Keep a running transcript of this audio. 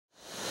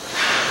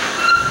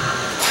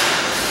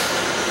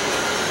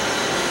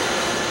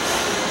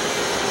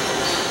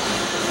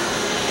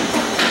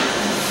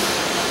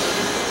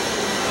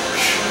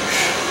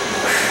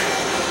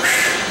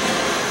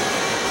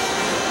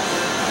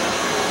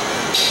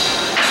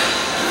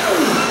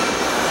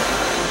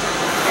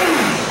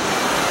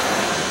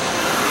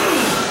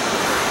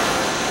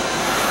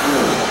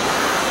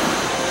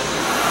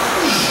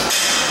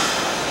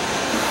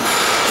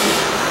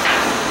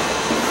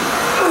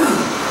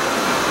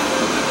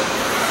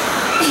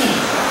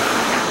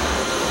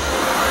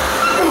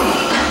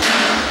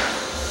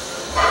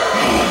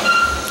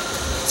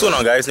What's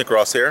going on, guys? Nick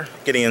Ross here,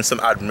 getting in some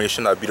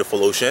admiration of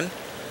beautiful ocean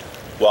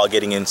while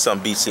getting in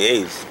some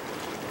BCAAs.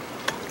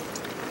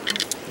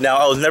 Now,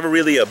 I was never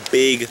really a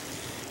big,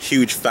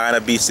 huge fan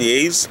of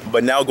BCAAs,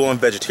 but now going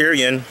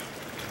vegetarian,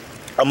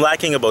 I'm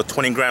lacking about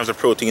 20 grams of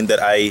protein that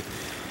I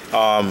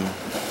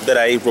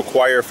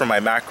require for my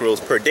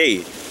macros per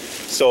day.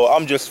 So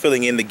I'm just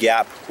filling in the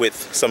gap with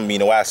some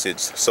amino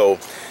acids. So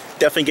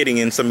definitely getting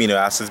in some amino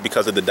acids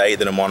because of the diet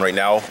that I'm on right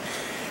now.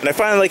 And I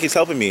find like it's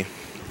helping me.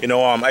 You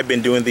know, I've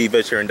been doing the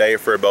vegetarian diet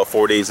for about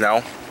 4 days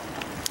now.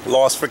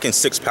 Lost freaking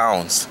 6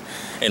 pounds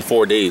in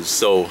 4 days.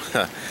 So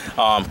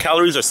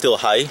calories are still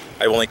high.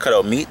 I've only cut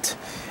out meat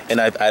and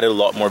I've added a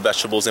lot more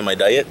vegetables in my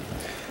diet.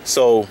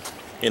 So,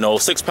 you know,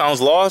 6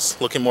 pounds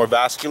lost, looking more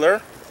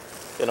vascular,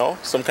 you know,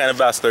 some kind of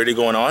vascularity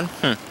going on.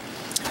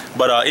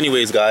 But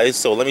anyways, guys,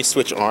 so let me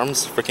switch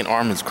arms. Freaking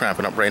arm is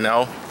cramping up right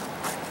now.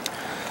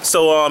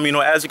 So, you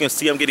know, as you can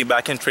see, I'm getting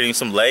back in training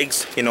some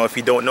legs. You know, if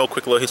you don't know,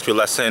 quick little history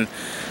lesson.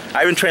 I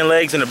haven't trained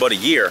legs in about a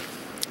year.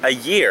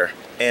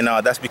 And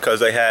that's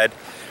because I had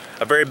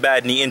a very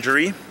bad knee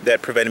injury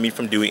that prevented me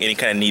from doing any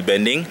kind of knee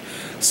bending.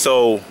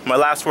 So my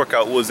last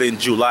workout was in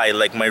July.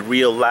 Like my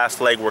real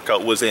last leg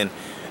workout was in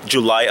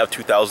July of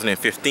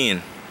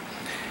 2015.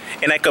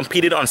 And I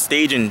competed on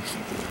stage in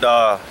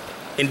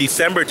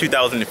December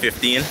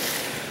 2015.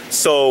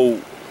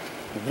 So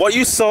what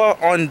you saw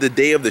on the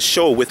day of the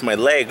show with my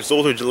legs,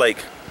 those are just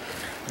like,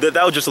 that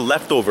was just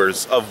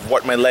leftovers of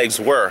what my legs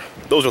were.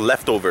 Those are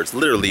leftovers,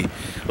 literally.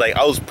 Like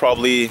I was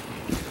probably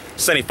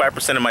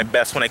 75% of my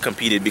best when I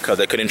competed because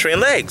I couldn't train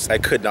legs. I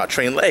could not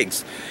train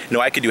legs. You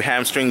know, I could do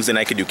hamstrings and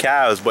I could do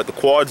calves, but the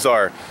quads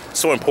are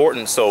so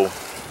important. So,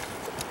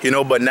 you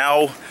know, but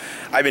now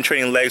I've been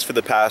training legs for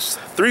the past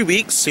 3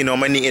 weeks. You know,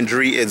 my knee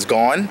injury is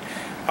gone.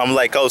 I'm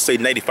like, I would say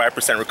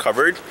 95%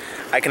 recovered.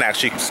 I can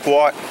actually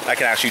squat. I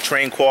can actually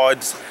train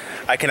quads.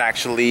 I can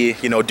actually,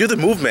 you know, do the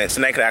movements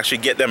and I can actually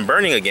get them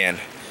burning again.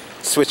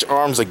 Switch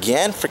arms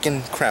again,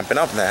 freaking cramping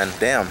up, man,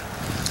 damn.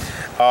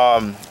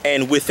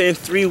 And within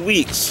 3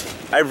 weeks,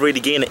 I've already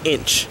gained an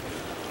inch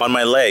on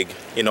my leg.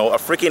 You know, a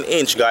freaking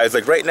inch, guys.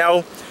 Like right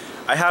now,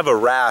 I have a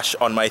rash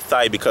on my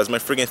thigh because my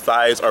freaking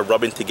thighs are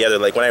rubbing together.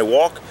 Like when I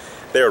walk,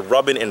 they're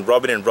rubbing and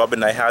rubbing and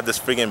rubbing. I have this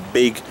freaking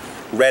big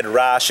red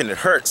rash and it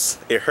hurts.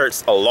 It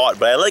hurts a lot,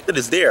 but I like that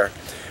it's there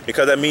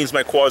because that means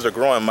my quads are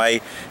growing, my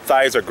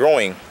thighs are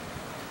growing.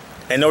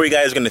 I know you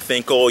guys are gonna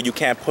think, oh, you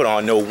can't put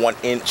on no 1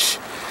 inch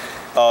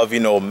of, you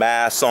know,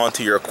 mass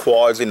onto your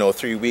quads, you know,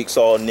 3 weeks,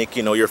 all Nick,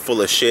 you know, you're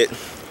full of shit.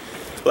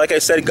 Like I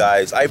said,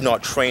 guys, I've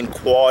not trained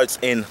quads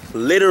in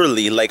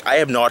literally, like I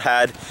have not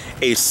had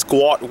a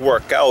squat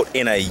workout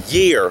in a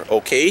year,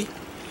 okay?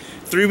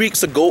 3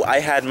 weeks ago, I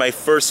had my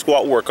first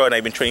squat workout and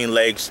I've been training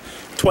legs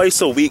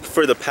twice a week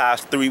for the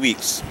past 3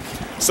 weeks.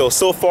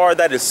 So far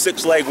that is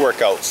 6 leg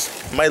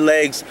workouts. My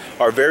legs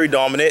are very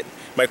dominant.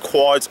 My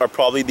quads are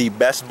probably the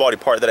best body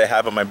part that I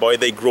have on my body.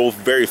 They grow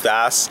very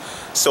fast.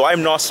 So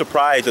I'm not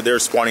surprised that they're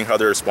responding how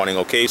they're responding,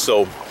 okay?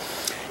 So,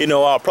 you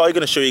know, I'm probably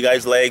gonna show you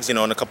guys legs, you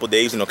know, in a couple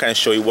days, you know, kind of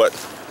show you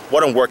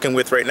what I'm working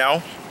with right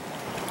now.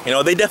 You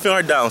know, they definitely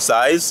are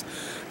downsized,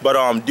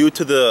 but due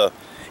to the,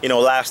 you know,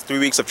 last 3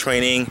 weeks of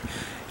training,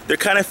 they're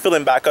kind of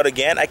filling back out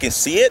again. I can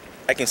see it.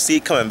 I can see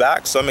it coming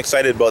back, so I'm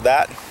excited about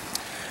that.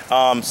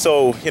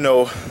 So, you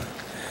know,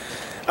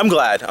 I'm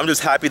glad. I'm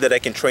just happy that I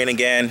can train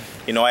again.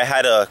 You know, I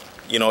had a,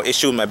 you know,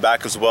 issue with my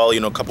back as well, you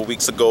know, a couple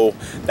weeks ago.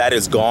 That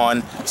is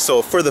gone.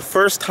 So for the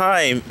first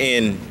time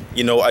in,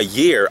 you know, a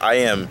year, I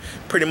am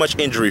pretty much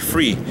injury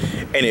free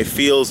and it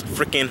feels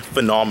freaking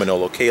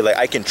phenomenal, okay? Like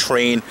I can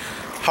train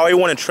how I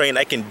want to train.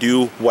 I can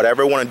do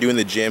whatever I want to do in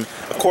the gym.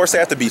 Of course, I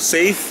have to be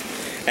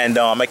safe and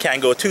I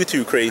can't go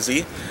too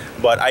crazy,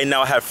 but I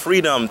now have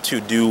freedom to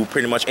do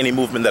pretty much any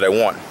movement that I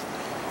want,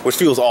 which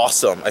feels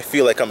awesome. I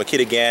feel like I'm a kid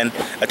again,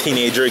 a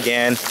teenager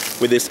again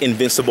with this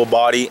invincible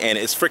body, and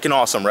it's freaking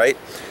awesome, right?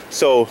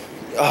 So,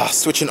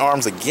 switching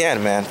arms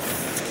again, man.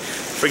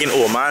 Freaking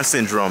old man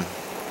syndrome.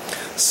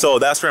 So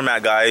that's where I'm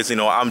at, guys. You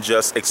know, I'm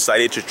just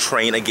excited to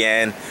train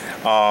again.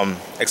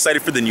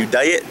 Excited for the new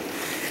diet.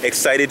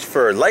 Excited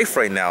for life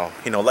right now.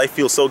 You know, life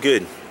feels so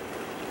good.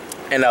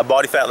 And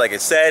body fat, like I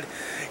said,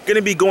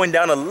 gonna be going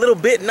down a little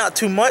bit, not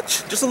too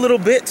much, just a little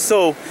bit.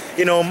 So,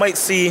 you know, might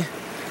see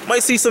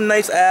some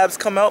nice abs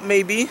come out,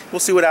 maybe. We'll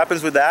see what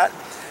happens with that.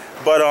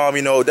 But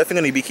you know,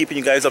 definitely gonna be keeping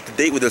you guys up to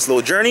date with this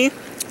little journey,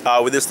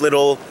 with this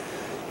little,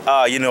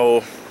 you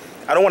know,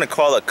 I don't want to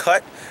call it a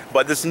cut,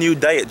 but this new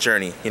diet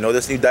journey, you know,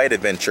 this new diet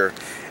adventure.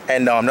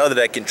 And now that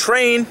I can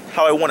train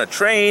how I want to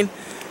train,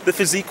 the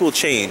physique will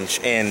change.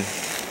 And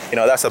you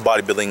know, that's what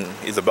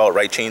bodybuilding is about,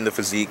 right? Changing the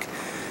physique,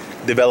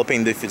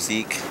 developing the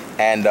physique.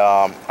 And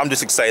I'm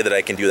just excited that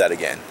I can do that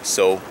again.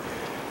 So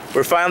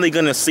we're finally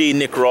gonna see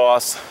Nick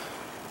Ross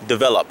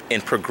develop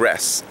and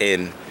progress,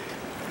 and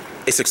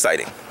it's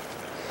exciting.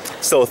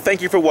 So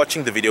thank you for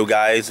watching the video,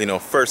 guys. You know,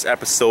 first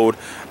episode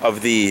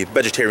of the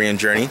vegetarian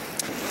journey.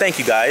 Thank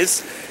you,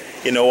 guys.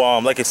 You know,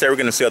 like I said, we're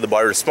gonna see how the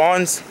body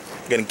responds.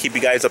 I'm gonna keep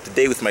you guys up to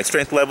date with my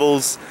strength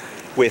levels,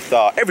 with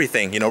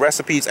everything, you know,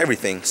 recipes,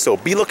 everything. So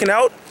be looking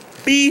out,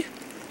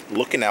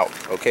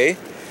 okay?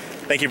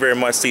 Thank you very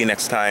much. See you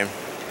next time.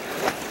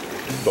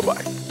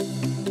 Bye-bye.